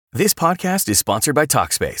This podcast is sponsored by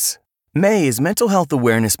Talkspace. May is Mental Health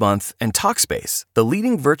Awareness Month, and Talkspace, the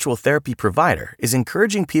leading virtual therapy provider, is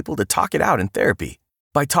encouraging people to talk it out in therapy.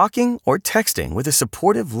 By talking or texting with a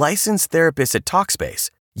supportive, licensed therapist at Talkspace,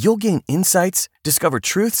 you'll gain insights, discover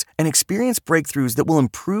truths, and experience breakthroughs that will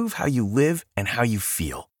improve how you live and how you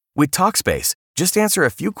feel. With Talkspace, just answer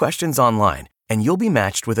a few questions online, and you'll be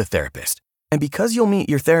matched with a therapist. And because you'll meet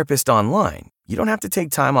your therapist online, you don't have to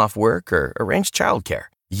take time off work or arrange childcare.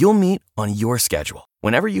 You'll meet on your schedule,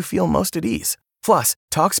 whenever you feel most at ease. Plus,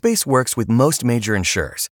 Talkspace works with most major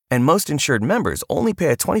insurers, and most insured members only pay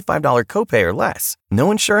a $25 copay or less. No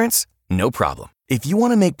insurance? No problem. If you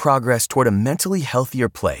want to make progress toward a mentally healthier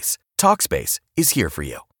place, Talkspace is here for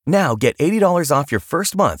you. Now get $80 off your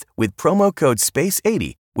first month with promo code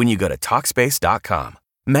SPACE80 when you go to Talkspace.com.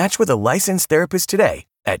 Match with a licensed therapist today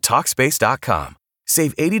at Talkspace.com.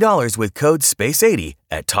 Save $80 with code SPACE80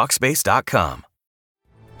 at Talkspace.com.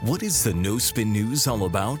 What is the No Spin News all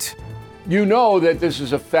about? You know that this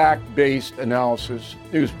is a fact-based analysis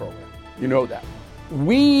news program. You know that.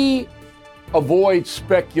 We avoid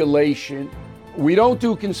speculation. We don't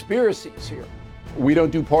do conspiracies here. We don't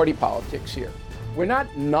do party politics here. We're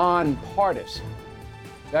not nonpartisan.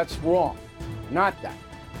 That's wrong. Not that.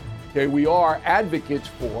 Okay, we are advocates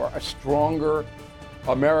for a stronger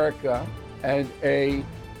America and a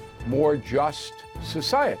more just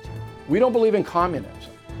society. We don't believe in communism.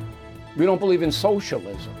 We don't believe in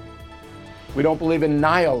socialism. We don't believe in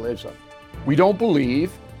nihilism. We don't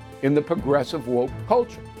believe in the progressive woke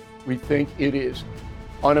culture. We think it is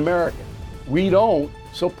un-American. We don't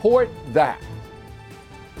support that.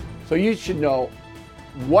 So you should know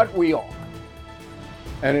what we are,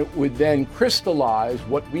 and it would then crystallize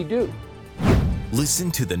what we do.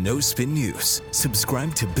 Listen to the No Spin News.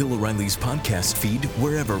 Subscribe to Bill O'Reilly's podcast feed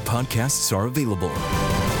wherever podcasts are available.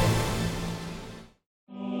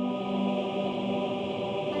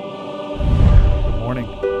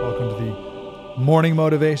 Morning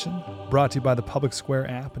Motivation, brought to you by the Public Square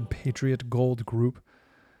app and Patriot Gold Group.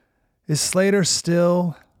 Is Slater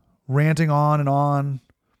still ranting on and on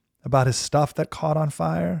about his stuff that caught on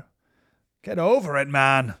fire? Get over it,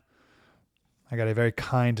 man. I got a very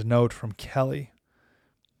kind note from Kelly.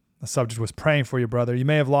 The subject was praying for you, brother. You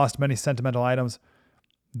may have lost many sentimental items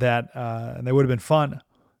that and they would have been fun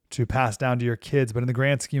to pass down to your kids, but in the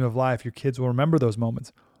grand scheme of life, your kids will remember those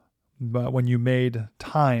moments. But when you made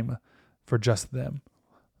time for just them.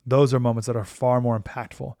 Those are moments that are far more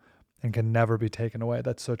impactful and can never be taken away.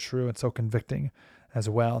 That's so true and so convicting as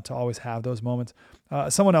well, to always have those moments.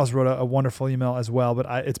 Someone else wrote a wonderful email as well, but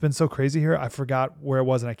it's been so crazy here. I forgot where it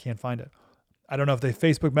was and I can't find it. I don't know if they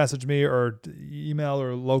Facebook messaged me or email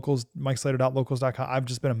or locals, MikeSlater.locals.com. I've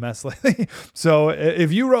just been a mess lately. So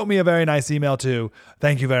if you wrote me a very nice email too,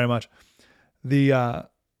 thank you very much. The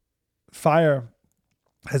fire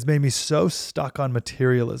has made me so stuck on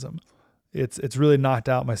materialism. It's really knocked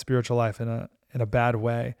out my spiritual life in a bad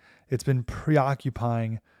way. It's been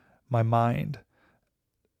preoccupying my mind.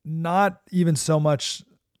 Not even so much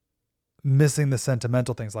missing the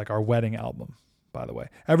sentimental things like our wedding album, by the way.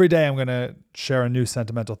 Every day I'm going to share a new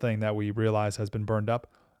sentimental thing that we realize has been burned up.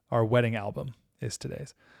 Our wedding album is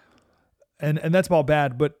today's. And that's all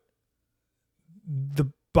bad, but the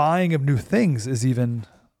buying of new things is even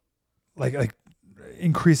like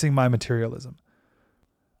increasing my materialism.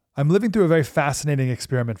 I'm living through a very fascinating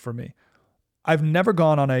experiment for me. I've never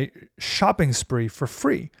gone on a shopping spree for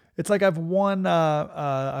free. It's like I've won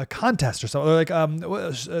a contest or something, or like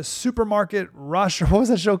a supermarket rush, or what was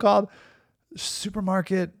that show called?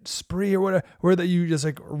 Supermarket spree or whatever, where that you just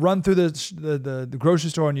like run through the grocery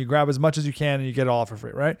store and you grab as much as you can and you get it all for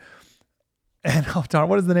free, right? And oh darn,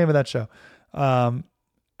 what is the name of that show? And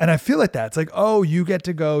I feel like that. It's like, oh, you get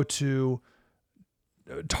to go to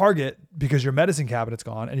Target because your medicine cabinet's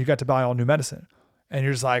gone and you got to buy all new medicine. And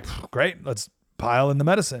you're just like, great, let's pile in the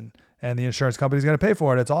medicine. And the insurance company's going to pay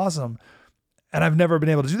for it. It's awesome. And I've never been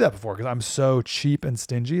able to do that before because I'm so cheap and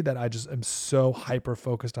stingy that I just am so hyper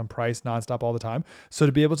focused on price nonstop all the time. So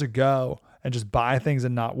to be able to go and just buy things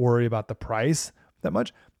and not worry about the price that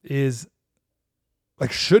much is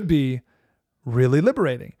like, should be really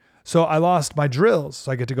liberating. So I lost my drills.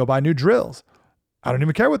 So I get to go buy new drills. I don't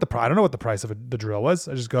even care what I don't know what the price of the drill was.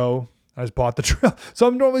 I just bought the drill. So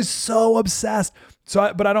I'm normally so obsessed.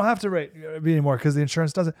 But I don't have to rate anymore because the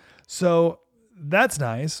insurance does it. So that's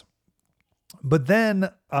nice. But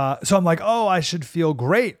then, so I'm like, oh, I should feel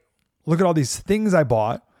great. Look at all these things I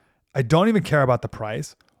bought. I don't even care about the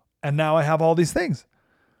price. And now I have all these things.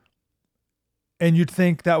 And you'd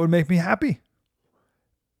think that would make me happy.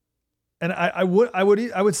 And I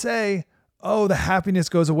would say, oh, the happiness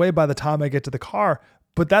goes away by the time I get to the car.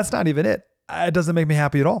 But that's not even it. It doesn't make me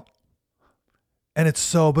happy at all. And it's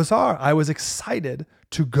so bizarre. I was excited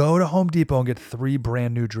to go to Home Depot and get 3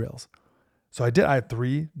 brand new drills. So I did. I had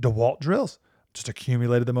 3 DeWalt drills, just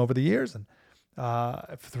accumulated them over the years. And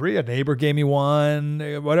 3, a neighbor gave me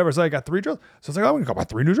 1, whatever. So I got 3 drills. So it's like, I'm going to go buy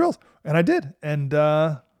 3 new drills. And I did. And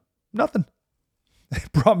nothing.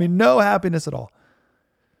 It brought me no happiness at all.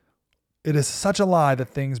 It is such a lie that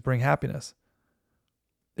things bring happiness.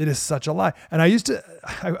 It is such a lie. And I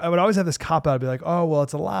would always have this cop out. I'd be like, oh, well,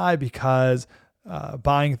 it's a lie because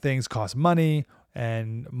buying things costs money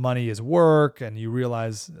and money is work and you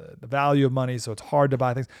realize the value of money. So it's hard to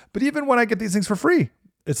buy things. But even when I get these things for free,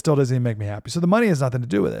 it still doesn't even make me happy. So the money has nothing to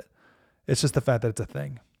do with it. It's just the fact that it's a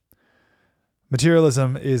thing.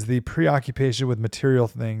 Materialism is the preoccupation with material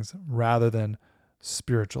things rather than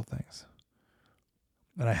spiritual things.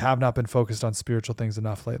 And I have not been focused on spiritual things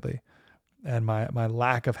enough lately. And my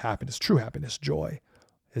lack of happiness, true happiness, joy,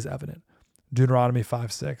 is evident. Deuteronomy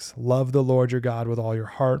 5:6. Love the Lord your God with all your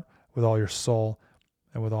heart, with all your soul,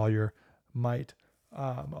 and with all your might,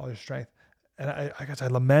 all your strength. And I guess I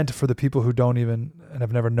lament for the people who don't even and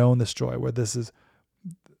have never known this joy, where this is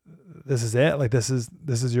it. Like this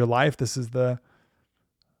is your life. This is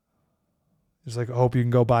just like, I hope you can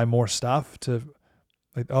go buy more stuff to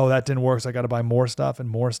like, oh, that didn't work, so I got to buy more stuff and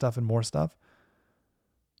more stuff and more stuff.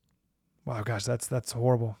 Wow, gosh, that's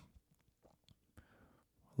horrible.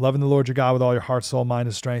 Loving the Lord your God with all your heart, soul, mind,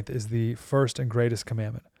 and strength is the first and greatest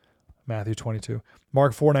commandment. Matthew 22.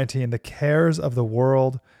 Mark 4:19. The cares of the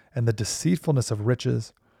world and the deceitfulness of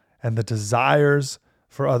riches and the desires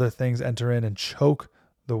for other things enter in and choke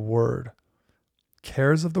the word.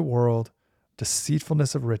 Cares of the world,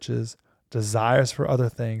 deceitfulness of riches, desires for other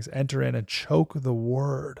things enter in and choke the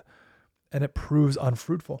word. And it proves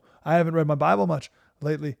unfruitful. I haven't read my Bible much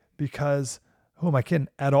lately because, who am I kidding?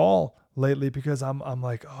 At all lately, because I'm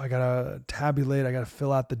like, oh, I gotta tabulate, I gotta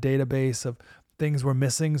fill out the database of things we're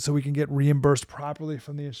missing so we can get reimbursed properly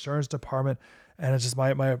from the insurance department. And it's just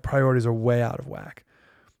my priorities are way out of whack.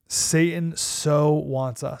 Satan so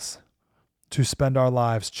wants us to spend our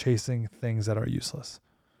lives chasing things that are useless.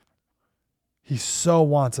 He so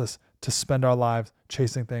wants us to spend our lives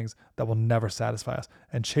chasing things that will never satisfy us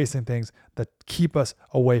and chasing things that keep us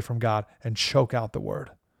away from God and choke out the word.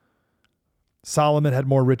 Solomon had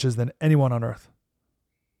more riches than anyone on earth,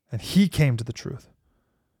 and he came to the truth.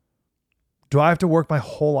 Do I have to work my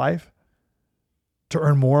whole life to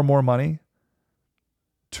earn more and more money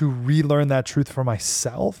to relearn that truth for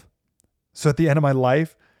myself? So at the end of my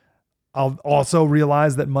life, I'll also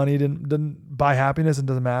realize that money didn't buy happiness and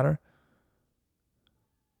doesn't matter.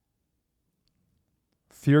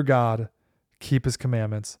 Fear God, keep his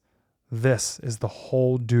commandments. This is the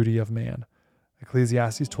whole duty of man.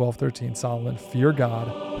 Ecclesiastes 12:13, Solomon, fear God,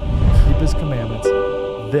 keep his commandments.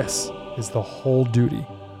 This is the whole duty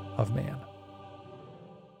of man.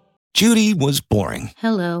 Judy was boring.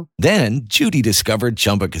 Hello. Then Judy discovered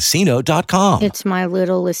ChumbaCasino.com. It's my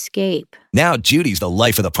little escape. Now Judy's the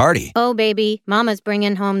life of the party. Oh, baby, mama's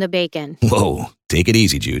bringing home the bacon. Whoa, take it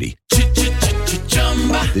easy, Judy.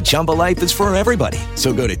 The Chumba life is for everybody.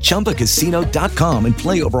 So go to ChumbaCasino.com and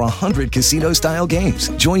play over 100 casino-style games.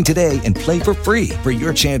 Join today and play for free for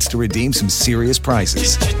your chance to redeem some serious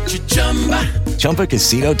prizes.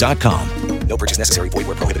 ChumbaCasino.com. No purchase necessary. Void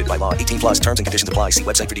where prohibited by law. 18+ terms and conditions apply. See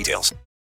website for details.